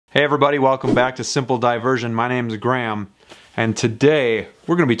Hey everybody, welcome back to Simple Diversion. My name is Graham, and today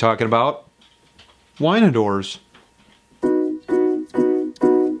we're going to be talking about Wineadors.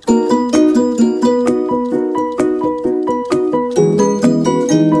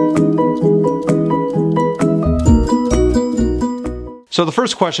 So the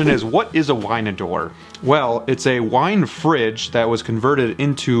first question is, what is a Wineador? Well, it's a wine fridge that was converted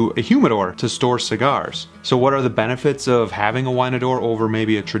into a humidor to store cigars. So what are the benefits of having a Wineador over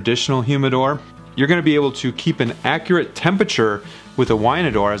maybe a traditional humidor? You're going to be able to keep an accurate temperature with a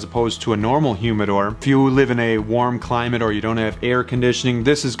Wineador as opposed to a normal humidor. If you live in a warm climate or you don't have air conditioning,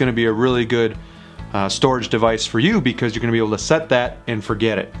 this is going to be a really good storage device for you because you're going to be able to set that and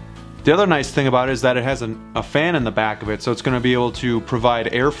forget it. The other nice thing about it is that it has a fan in the back of it, so it's going to be able to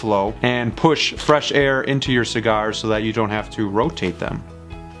provide airflow and push fresh air into your cigars so that you don't have to rotate them.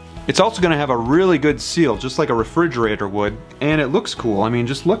 It's also going to have a really good seal, just like a refrigerator would, and it looks cool. I mean,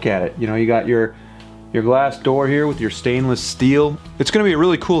 just look at it. You know, you got your glass door here with your stainless steel. It's going to be a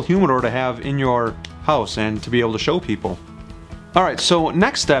really cool humidor to have in your house and to be able to show people. Alright, so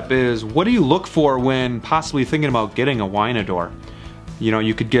next step is, what do you look for when possibly thinking about getting a Wineador? You know,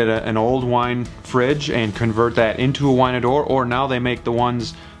 you could get an old wine fridge and convert that into a Wineador, or now they make the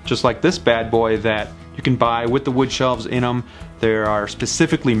ones just like this bad boy that you can buy with the wood shelves in them. They are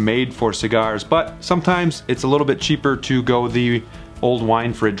specifically made for cigars, but sometimes it's a little bit cheaper to go the old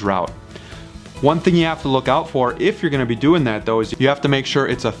wine fridge route. One thing you have to look out for if you're going to be doing that though is you have to make sure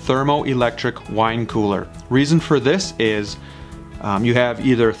it's a thermoelectric wine cooler. Reason for this is you have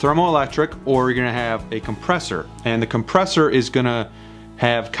either thermoelectric or you're going to have a compressor, and the compressor is going to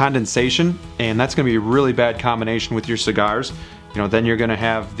have condensation, and that's going to be a really bad combination with your cigars. You know, then you're going to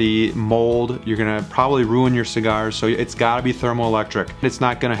have the mold, you're going to probably ruin your cigars, so it's got to be thermoelectric. It's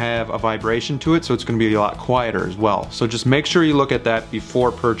not going to have a vibration to it, so it's going to be a lot quieter as well. So just make sure you look at that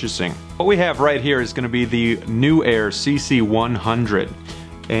before purchasing. What we have right here is going to be the Newair CC-100.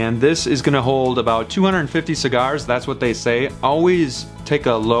 And this is going to hold about 250 cigars, that's what they say. Always take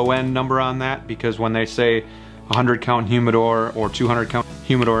a low end number on that, because when they say 100 count humidor or 200 count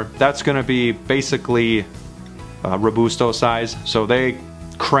humidor, that's going to be basically Robusto size. So they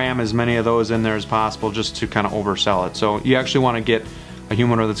cram as many of those in there as possible just to kind of oversell it. So you actually want to get a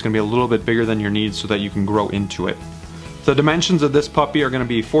humidor that's going to be a little bit bigger than your needs so that you can grow into it. The dimensions of this puppy are going to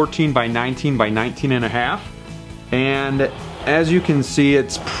be 14 by 19 by 19 and a half. And as you can see,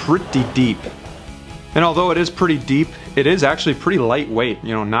 it's pretty deep. And although it is pretty deep, it is actually pretty lightweight.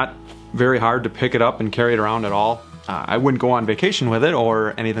 You know, not very hard to pick it up and carry it around at all. I wouldn't go on vacation with it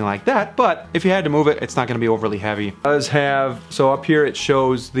or anything like that, but if you had to move it, it's not going to be overly heavy. It does have, so up here it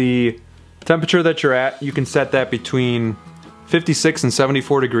shows the temperature that you're at. You can set that between 56 and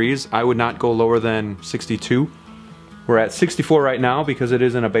 74 degrees. I would not go lower than 62. We're at 64 right now because it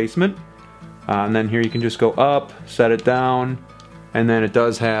is in a basement. And then here you can just go up, set it down, and then it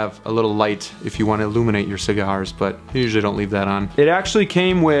does have a little light if you want to illuminate your cigars, but I usually don't leave that on. It actually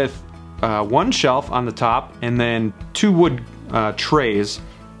came with one shelf on the top and then two wood trays,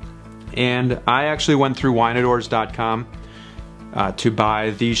 and I actually went through wineadors.com to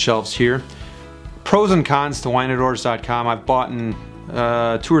buy these shelves here. Pros and cons to wineadors.com. I've bought in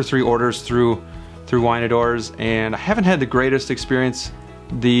 2 or 3 orders through Wineadors, and I haven't had the greatest experience.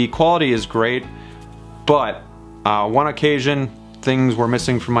 The quality is great, but one occasion things were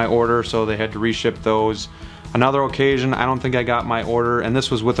missing from my order, so they had to reship those. Another occasion, I don't think I got my order, and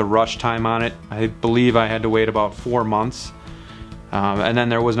this was with a rush time on it. I believe I had to wait about 4 months, and then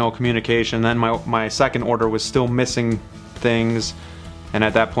there was no communication. Then my second order was still missing things, and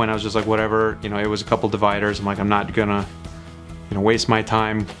at that point I was just like, whatever. You know, it was a couple dividers. I'm like, I'm not gonna, you know, waste my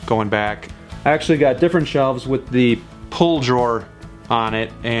time going back. I actually got different shelves with the pull drawer on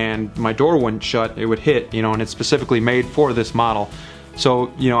it, and my door wouldn't shut, it would hit, you know, and it's specifically made for this model.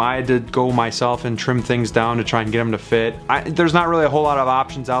 So, you know, I had to go myself and trim things down to try and get them to fit. There's not really a whole lot of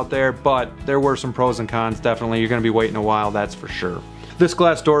options out there, but there were some pros and cons, definitely. You're going to be waiting a while, that's for sure. This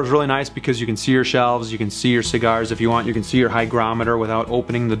glass door is really nice because you can see your shelves, you can see your cigars if you want, you can see your hygrometer without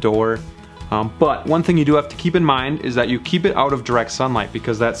opening the door. But one thing you do have to keep in mind is that you keep it out of direct sunlight,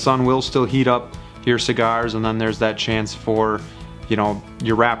 because that sun will still heat up your cigars, and then there's that chance for, you know,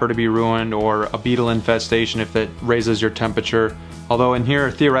 your wrapper to be ruined or a beetle infestation if it raises your temperature. Although in here,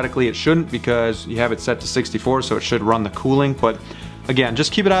 theoretically, it shouldn't, because you have it set to 64, so it should run the cooling. But again,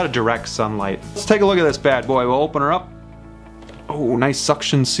 just keep it out of direct sunlight. Let's take a look at this bad boy. We'll open her up. Oh, nice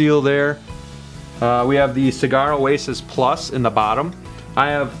suction seal there. We have the Cigar Oasis Plus in the bottom. I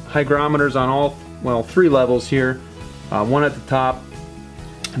have hygrometers on all, well, 3 levels here. One at the top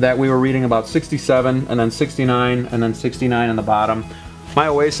that we were reading about 67, and then 69, and then 69 on the bottom. My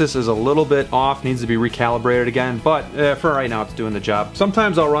Oasis is a little bit off, needs to be recalibrated again, but for right now it's doing the job.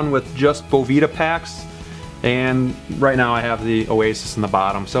 Sometimes I'll run with just Bovita packs, and right now I have the Oasis in the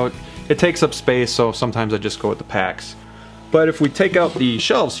bottom, so it takes up space, so sometimes I just go with the packs. But if we take out the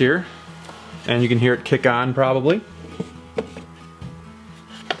shelves here, and you can hear it kick on probably.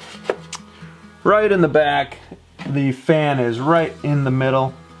 Right in the back, the fan is right in the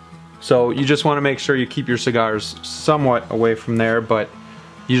middle. So you just want to make sure you keep your cigars somewhat away from there, but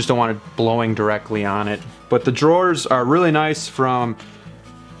you just don't want it blowing directly on it. But the drawers are really nice from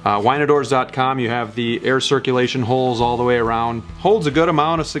Wineadors.com. You have the air circulation holes all the way around. Holds a good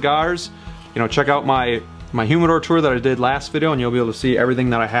amount of cigars. You know, check out my humidor tour that I did last video and you'll be able to see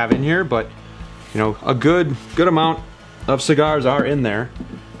everything that I have in here. But you know, a good amount of cigars are in there,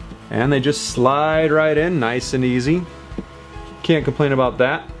 and they just slide right in nice and easy. Can't complain about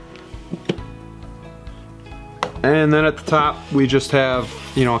that. And then at the top we just have,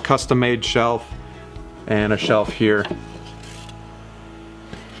 you know, a custom made shelf and a shelf here.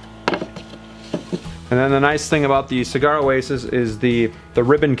 And then the nice thing about the Cigar Oasis is the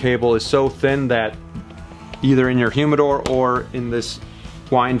ribbon cable is so thin that either in your humidor or in this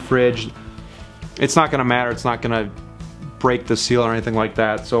wine fridge, it's not gonna matter, it's not gonna break the seal or anything like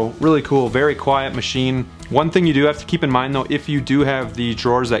that. So really cool, very quiet machine. One thing you do have to keep in mind though, if you do have the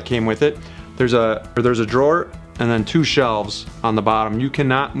drawers that came with it, there's a drawer and then 2 shelves on the bottom. You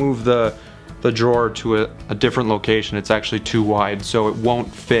cannot move the drawer to a different location. It's actually too wide, so it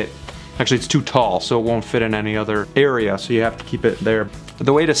won't fit. Actually, it's too tall, so it won't fit in any other area, so you have to keep it there.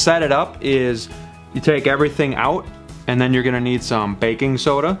 The way to set it up is you take everything out, and then you're gonna need some baking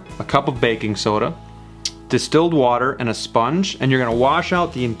soda, a cup of baking soda, distilled water, and a sponge, and you're gonna wash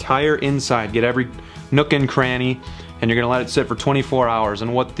out the entire inside, get every nook and cranny, and you're gonna let it sit for 24 hours.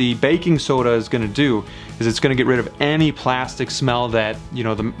 And what the baking soda is gonna do is it's gonna get rid of any plastic smell that, you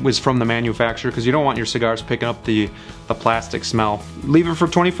know, was from the manufacturer, because you don't want your cigars picking up the plastic smell. Leave it for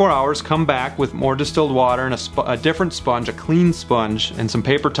 24 hours, come back with more distilled water and a different sponge, a clean sponge, and some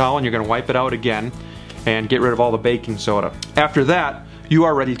paper towel, and you're gonna wipe it out again and get rid of all the baking soda. After that, you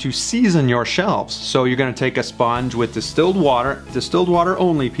are ready to season your shelves. So you're gonna take a sponge with distilled water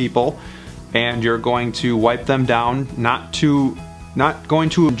only, people, and you're going to wipe them down, not going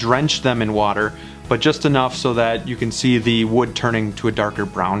to drench them in water, but just enough so that you can see the wood turning to a darker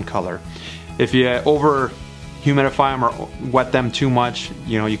brown color. If you over humidify them or wet them too much,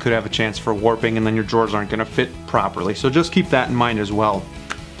 you know, you could have a chance for warping, and then your drawers aren't gonna fit properly. So just keep that in mind as well.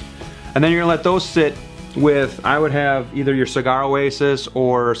 And then you're gonna let those sit with, I would have either your Cigar Oasis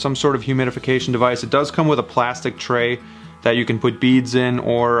or some sort of humidification device. It does come with a plastic tray that you can put beads in,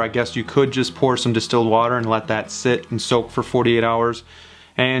 or I guess you could just pour some distilled water and let that sit and soak for 48 hours.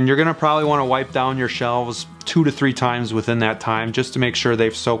 And you're gonna probably wanna wipe down your shelves 2 to 3 times within that time, just to make sure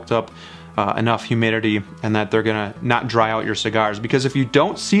they've soaked up enough humidity and that they're gonna not dry out your cigars. Because if you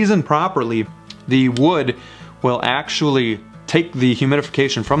don't season properly, the wood will actually take the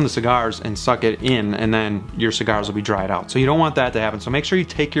humidification from the cigars and suck it in, and then your cigars will be dried out. So you don't want that to happen. So make sure you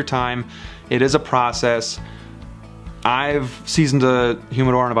take your time. It is a process. I've seasoned a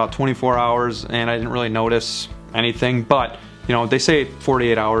humidor in about 24 hours and I didn't really notice anything, but you know, they say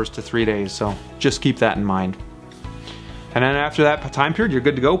 48 hours to 3 days, so just keep that in mind. And then after that time period, you're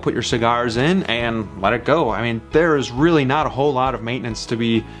good to go. Put your cigars in and let it go. I mean, there is really not a whole lot of maintenance to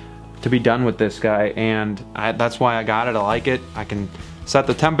be done with this guy, and that's why I got it. I like it. I can set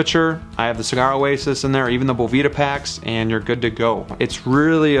the temperature. I have the Cigar Oasis in there, even the Bovita packs, and you're good to go. It's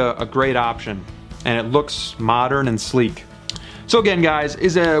really a great option, and it looks modern and sleek. So again, guys,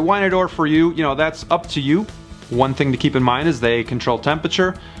 is a Wineador for you? You know, that's up to you. One thing to keep in mind is they control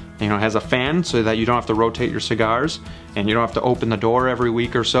temperature. You know, it has a fan so that you don't have to rotate your cigars, and you don't have to open the door every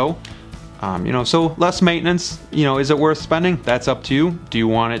week or so. You know, so less maintenance. You know, is it worth spending? That's up to you. Do you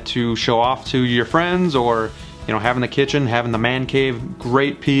want it to show off to your friends, or, you know, have in the kitchen, have in the man cave?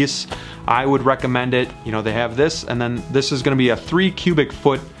 Great piece. I would recommend it. You know, they have this, and then this is going to be a 3 cubic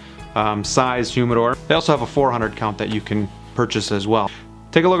foot size humidor. They also have a 400 count that you can purchase as well.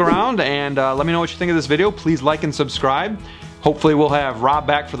 Take a look around and let me know what you think of this video. Please like and subscribe. Hopefully we'll have Rob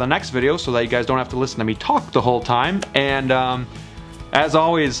back for the next video so that you guys don't have to listen to me talk the whole time. And as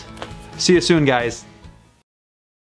always, see you soon, guys.